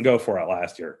they didn't go for it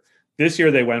last year. This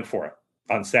year they went for it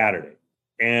on Saturday.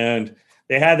 And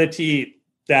they had the tee,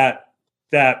 that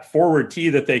forward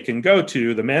tee that they can go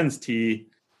to, the men's tee.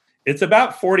 It's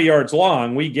about 40 yards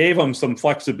long. We gave them some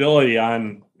flexibility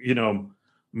on,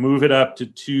 move it up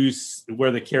to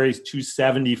where the carry's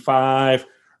 275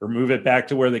 or move it back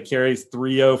to where the carry's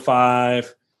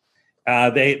 305.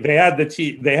 They had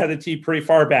the tee pretty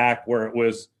far back where it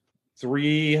was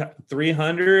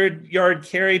 300 yard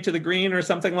carry to the green or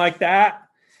something like that.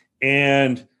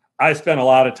 And I spent a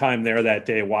lot of time there that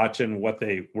day watching what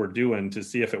they were doing to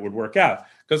see if it would work out.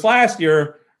 Because last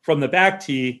year from the back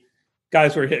tee,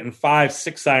 guys were hitting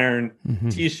 5-6 iron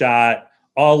tee shot,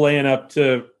 all laying up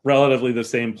to relatively the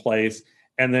same place,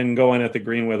 and then going at the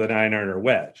green with a 9 iron or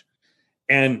wedge.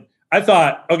 And I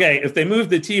thought, okay, if they move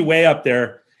the tee way up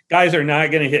there, guys are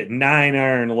not going to hit 9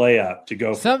 iron layup to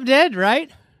go. Some did,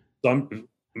 right?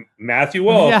 Matthew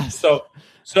Wolf. Yes.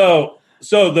 So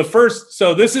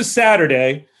this is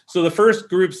Saturday. So the first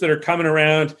groups that are coming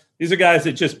around, these are guys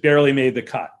that just barely made the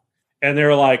cut. And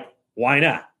they're like, why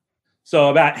not? So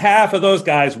about half of those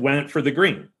guys went for the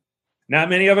green. Not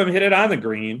many of them hit it on the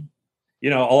green. A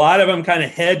lot of them kind of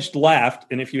hedged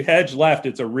left. And if you hedge left,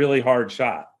 it's a really hard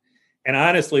shot. And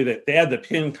honestly, they had the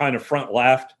pin kind of front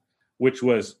left, which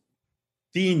was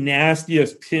the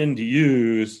nastiest pin to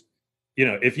use.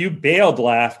 If you bailed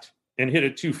left and hit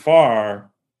it too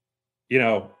far,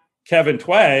 Kevin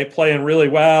Tway playing really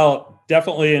well,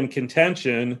 definitely in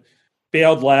contention,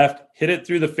 bailed left, hit it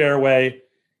through the fairway,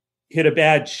 hit a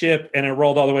bad chip, and it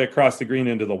rolled all the way across the green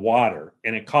into the water.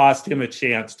 And it cost him a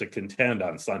chance to contend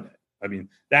on Sunday. I mean,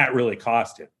 that really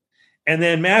cost him. And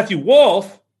then Matthew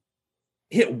Wolf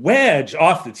hit wedge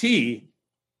off the tee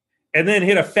and then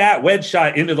hit a fat wedge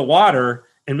shot into the water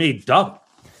and made double.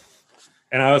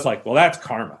 And I was like, well, that's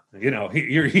karma.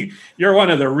 You're one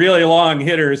of the really long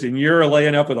hitters and you're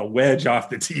laying up with a wedge off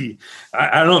the tee.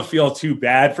 I don't feel too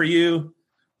bad for you.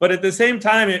 But at the same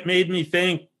time, it made me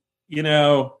think,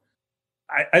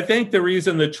 I think the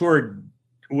reason the tour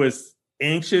was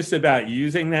anxious about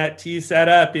using that tee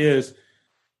setup is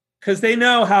because they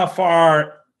know how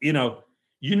far,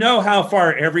 how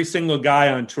far every single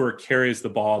guy on tour carries the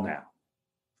ball now.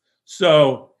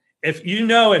 So if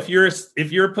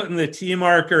you're putting the tee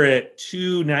marker at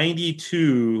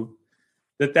 292,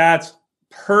 that's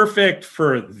perfect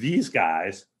for these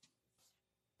guys,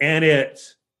 and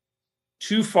it's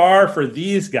too far for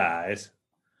these guys,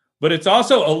 but it's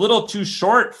also a little too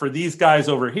short for these guys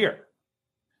over here.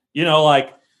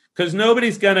 Because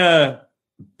nobody's gonna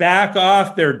back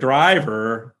off their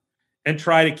driver and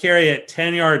try to carry it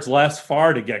 10 yards less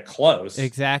far to get close.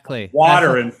 Exactly.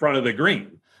 Water in front of the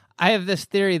green. I have this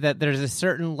theory that there's a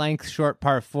certain length short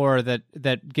par 4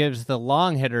 that gives the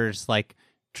long hitters like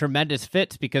tremendous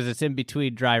fits because it's in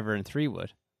between driver and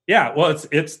 3-wood. Yeah, well,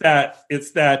 it's that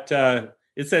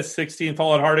 16th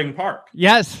hole at Harding Park.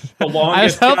 Yes, I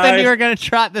was hoping you were going to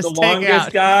trot this. The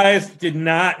longest guys did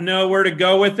not know where to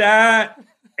go with that,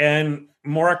 and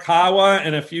Morikawa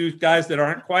and a few guys that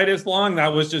aren't quite as long,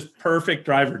 that was just perfect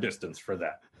driver distance for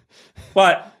that.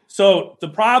 But so the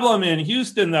problem in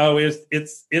Houston, though, is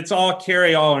it's all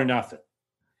carry all or nothing.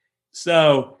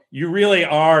 So you really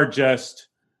are just,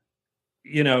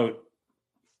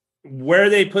 where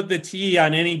they put the tee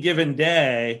on any given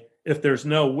day, if there's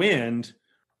no wind,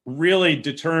 really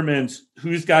determines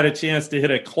who's got a chance to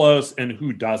hit it close and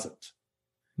who doesn't.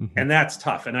 Mm-hmm. And that's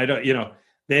tough. And I don't,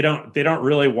 they don't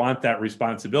really want that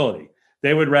responsibility.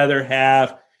 They would rather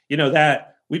have,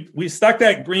 that we stuck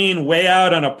that green way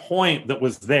out on a point that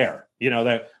was there,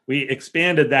 that we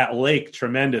expanded that lake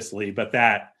tremendously, but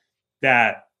that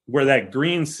where that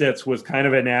green sits was kind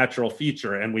of a natural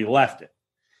feature and we left it.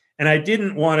 And I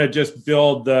didn't want to just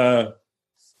build the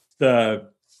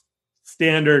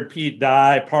standard Pete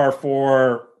Dye par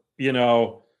 4,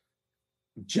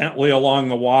 gently along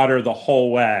the water the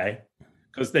whole way,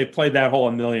 because they played that hole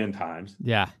a million times.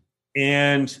 Yeah.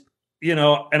 And,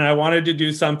 and I wanted to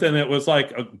do something that was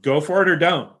like, go for it or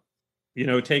don't,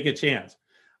 take a chance.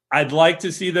 I'd like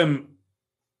to see them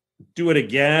do it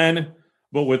again,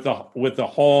 but with the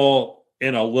hole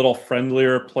in a little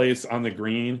friendlier place on the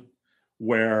green,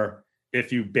 where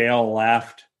if you bail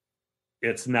left,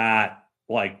 it's not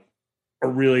like a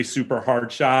really super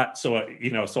hard shot. So,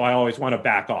 so I always want to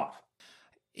back off.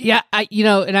 Yeah,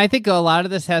 and I think a lot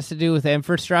of this has to do with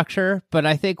infrastructure, but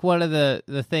I think one of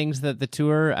the things that the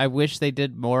tour, I wish they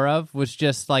did more of, was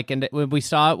just like, and when we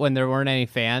saw it when there weren't any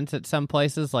fans at some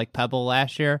places, like Pebble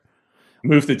last year,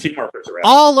 Move the tee markers around.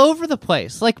 All over the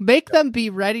place. Like, make them be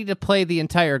ready to play the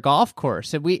entire golf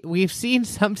course. And we've seen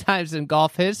sometimes in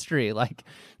golf history, like,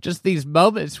 just these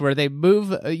moments where they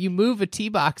you move a tee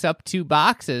box up 2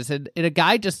 boxes, and a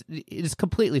guy just is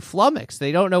completely flummoxed.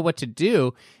 They don't know what to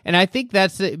do. And I think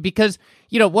that's because,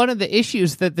 one of the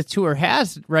issues that the tour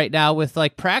has right now with,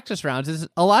 like, practice rounds is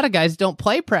a lot of guys don't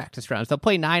play practice rounds. They'll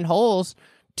play 9 holes,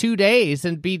 2 days,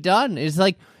 and be done. Is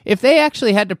like, if they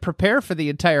actually had to prepare for the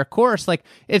entire course, like,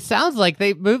 it sounds like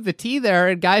they moved the tee there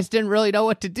and guys didn't really know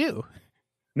what to do.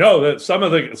 No, some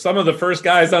of the first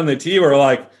guys on the tee were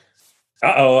like,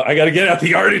 uh-oh, I got to get out the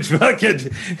yardage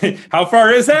bucket. How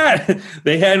far is that?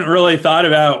 They hadn't really thought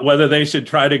about whether they should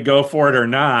try to go for it or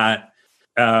not.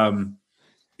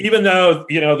 Even though,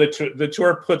 the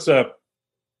tour puts a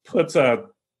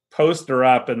poster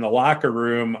up in the locker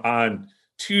room on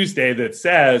Tuesday that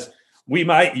says we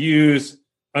might use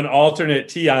an alternate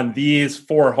tee on these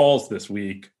 4 holes this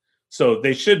week. So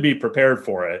they should be prepared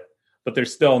for it, but they're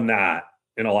still not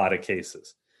in a lot of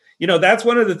cases. That's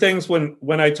one of the things when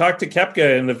I talked to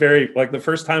Koepka in the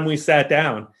first time we sat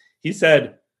down, he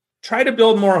said, try to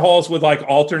build more holes with like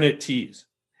alternate tees.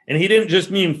 And he didn't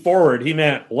just mean forward, he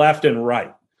meant left and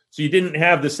right. So you didn't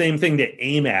have the same thing to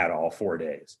aim at all 4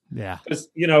 days. Yeah.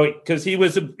 Because he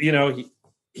was,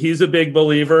 he's a big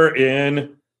believer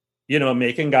in,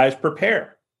 making guys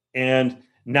prepare and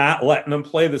not letting them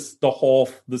play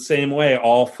the same way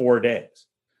all 4 days.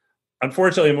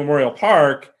 Unfortunately, in Memorial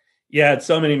Park, you had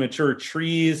so many mature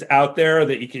trees out there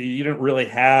that you didn't really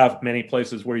have many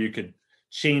places where you could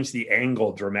change the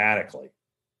angle dramatically.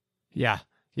 Yeah.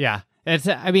 Yeah. That's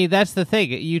the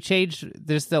thing. You change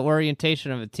the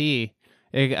orientation of a tee.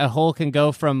 A hole can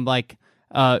go from like,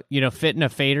 fitting a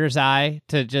fader's eye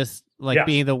to just like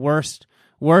being the worst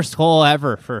hole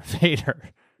ever for a fader.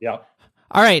 Yeah.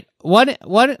 All right. One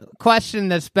question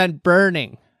that's been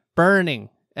burning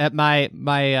at my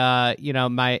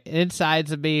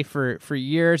insides of me for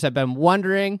years. I've been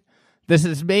wondering. This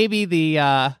is maybe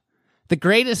the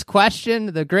greatest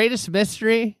question, the greatest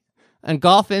mystery on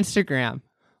golf Instagram.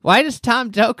 Why does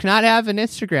Tom Doak not have an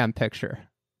Instagram picture?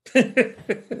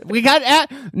 We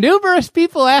got numerous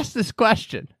people ask this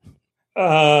question.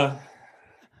 Because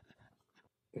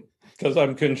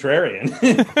I'm contrarian.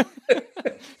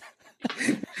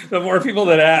 The more people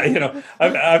that I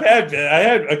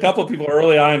had a couple of people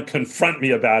early on confront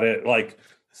me about it, like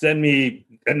send me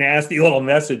a nasty little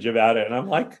message about it, and I'm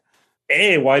like,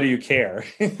 A, why do you care?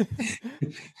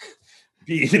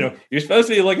 B, you're supposed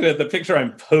to be looking at the picture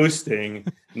I'm posting,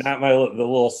 not the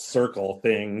little circle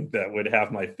thing that would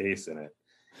have my face in it.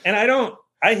 And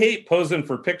I hate posing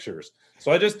for pictures,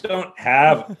 so I just don't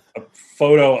have a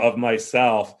photo of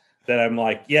myself that I'm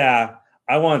like, yeah,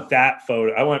 I want that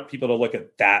photo. I want people to look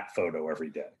at that photo every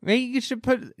day. Maybe you should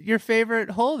put your favorite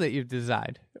hole that you've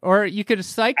designed, or you could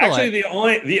cycle. Actually, the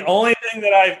only thing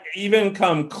that I've even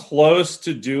come close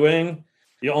to doing,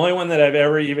 the only one that I've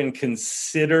ever even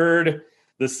considered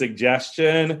the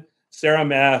suggestion, Sarah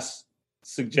Mass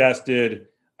suggested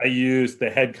I use the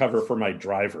head cover for my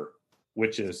driver,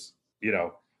 which is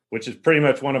pretty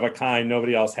much one of a kind.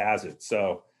 Nobody else has it.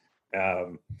 So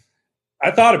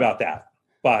I thought about that,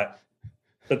 but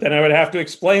then I would have to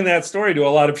explain that story to a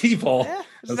lot of people. Yeah,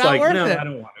 it's like, no, I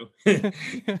don't want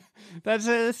to.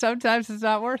 That's sometimes it's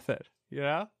not worth it.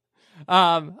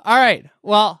 All right.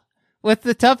 Well, with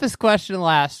the toughest question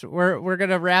last, we're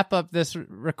gonna wrap up this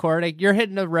recording. You're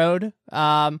hitting the road.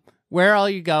 Where are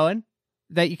you going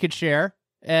that you could share?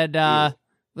 And then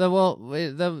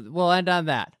we'll end on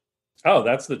that. Oh,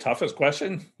 that's the toughest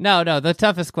question? No, the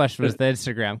toughest question was the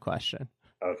Instagram question.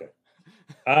 Okay.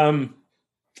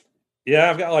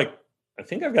 Yeah, I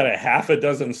think I've got a half a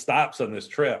dozen stops on this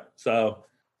trip. So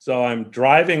I'm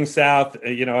driving south.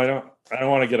 I don't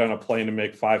want to get on a plane and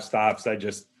make 5 stops. I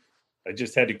just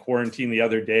had to quarantine the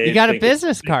other day. You got a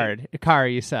business car,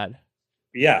 you said.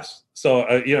 Yes. So,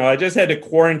 I just had to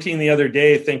quarantine the other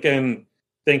day thinking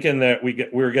that we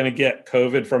were going to get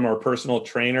COVID from our personal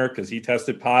trainer because he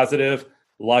tested positive.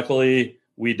 Luckily,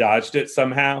 we dodged it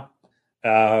somehow.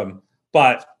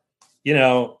 But,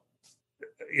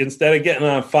 instead of getting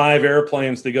on 5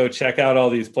 airplanes to go check out all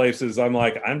these places, I'm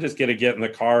like, I'm just going to get in the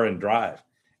car and drive.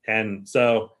 And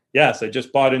so, yes, I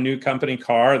just bought a new company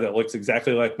car that looks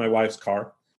exactly like my wife's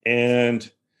car. And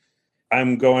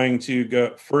I'm going to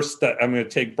go first. I'm going to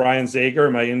take Brian Zager,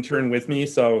 my intern, with me.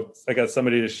 So I got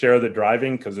somebody to share the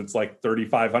driving because it's like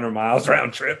 3,500 miles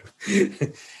round trip.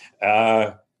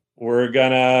 We're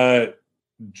going to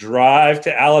drive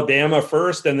to Alabama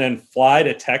first and then fly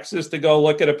to Texas to go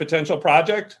look at a potential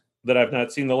project that I've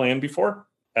not seen the land before.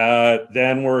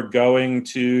 Then we're going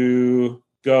to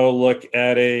go look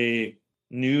at a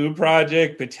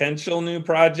potential new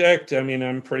project. I mean,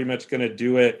 I'm pretty much going to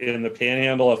do it in the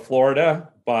panhandle of Florida,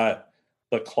 but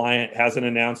the client hasn't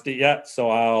announced it yet. So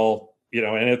I'll,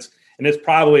 and it's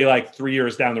probably like 3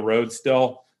 years down the road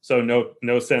still. So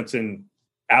no sense in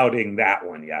outing that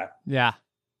one yet. Yeah.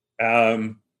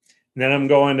 Then I'm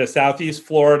going to Southeast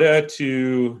Florida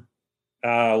to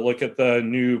look at the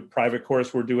new private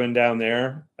course we're doing down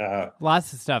there.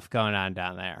 Lots of stuff going on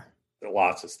down there.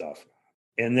 Lots of stuff.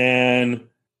 And then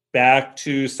back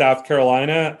to South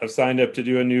Carolina. I've signed up to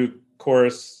do a new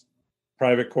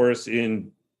private course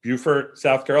in Beaufort,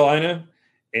 South Carolina.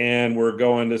 And we're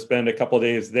going to spend a couple of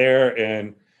days there.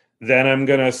 And then I'm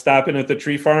going to stop in at the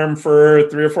tree farm for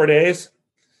 3 or 4 days.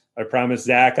 I promised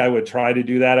Zach I would try to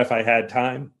do that if I had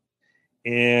time.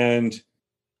 And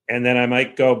then I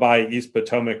might go by East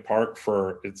Potomac Park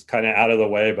it's kind of out of the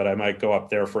way, but I might go up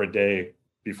there for a day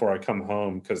before I come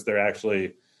home, because they're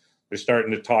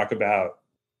starting to talk about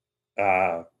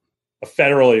a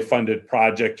federally funded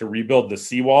project to rebuild the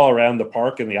seawall around the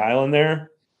park and the island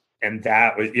there. And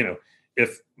that was,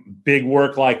 if big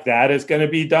work like that is going to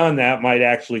be done, that might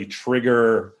actually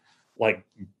trigger like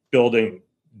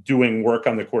doing work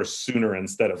on the course sooner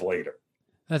instead of later.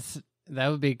 That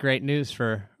would be great news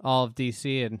for all of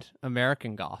DC and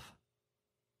American golf.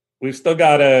 We've still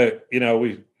got I'm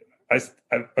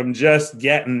just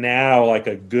getting now like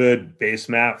a good base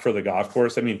map for the golf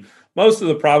course. I mean, most of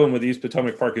the problem with East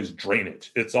Potomac Park is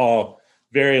drainage. It's all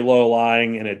very low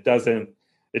lying, and it doesn't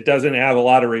have a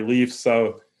lot of relief.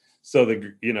 So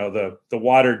the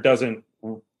water doesn't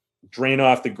drain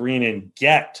off the green and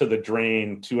get to the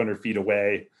drain 200 feet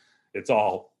away. It's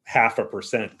all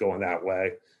 0.5% going that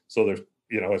way. So there's,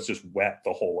 it's just wet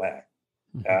the whole way.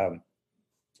 Mm-hmm.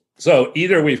 So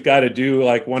either we've got to do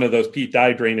like one of those peat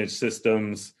dye drainage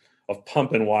systems of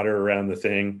pumping water around the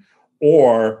thing,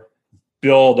 or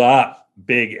build up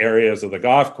big areas of the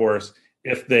golf course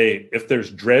if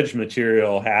there's dredge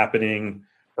material happening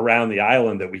around the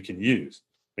island that we can use.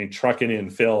 I mean, trucking in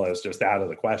fill is just out of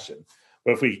the question.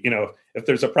 But if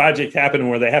there's a project happening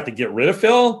where they have to get rid of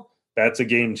fill, that's a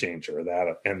game changer.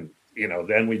 Then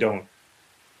we don't,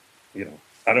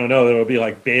 I don't know that it'll be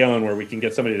like Bayonne where we can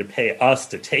get somebody to pay us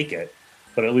to take it,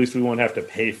 but at least we won't have to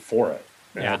pay for it.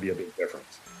 That'll be a big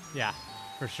difference. Yeah,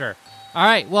 for sure. All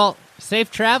right. Well,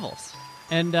 safe travels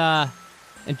and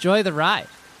enjoy the ride,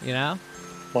 A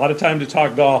lot of time to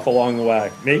talk golf along the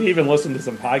way. Maybe even listen to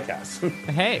some podcasts.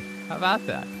 Hey, how about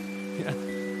that?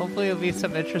 Hopefully there'll be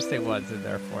some interesting ones in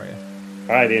there for you.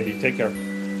 All right, Andy, take care.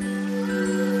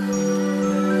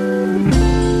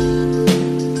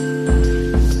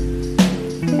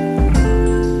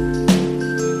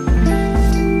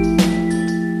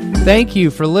 Thank you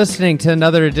for listening to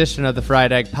another edition of the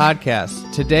Fried Egg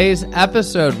Podcast. Today's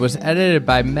episode was edited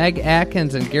by Meg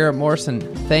Atkins and Garrett Morrison.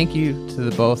 Thank you to the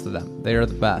both of them. They are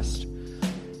the best.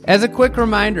 As a quick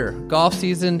reminder, golf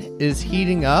season is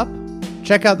heating up.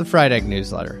 Check out the Fried Egg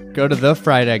newsletter. Go to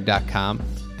thefriedegg.com,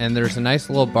 and there's a nice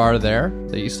little bar there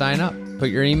that you sign up. Put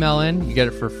your email in, you get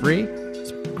it for free. It's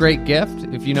a great gift.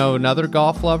 If you know another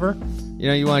golf lover,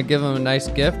 you want to give them a nice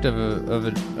gift of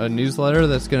a newsletter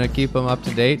that's going to keep them up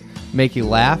to date, make you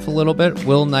laugh a little bit.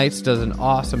 Will Knights does an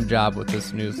awesome job with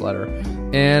this newsletter,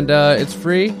 and it's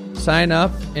free. Sign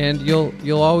up, and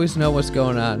you'll always know what's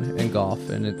going on in golf.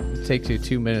 And it takes you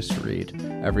 2 minutes to read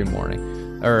every morning,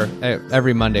 or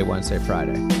every Monday, Wednesday,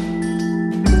 Friday.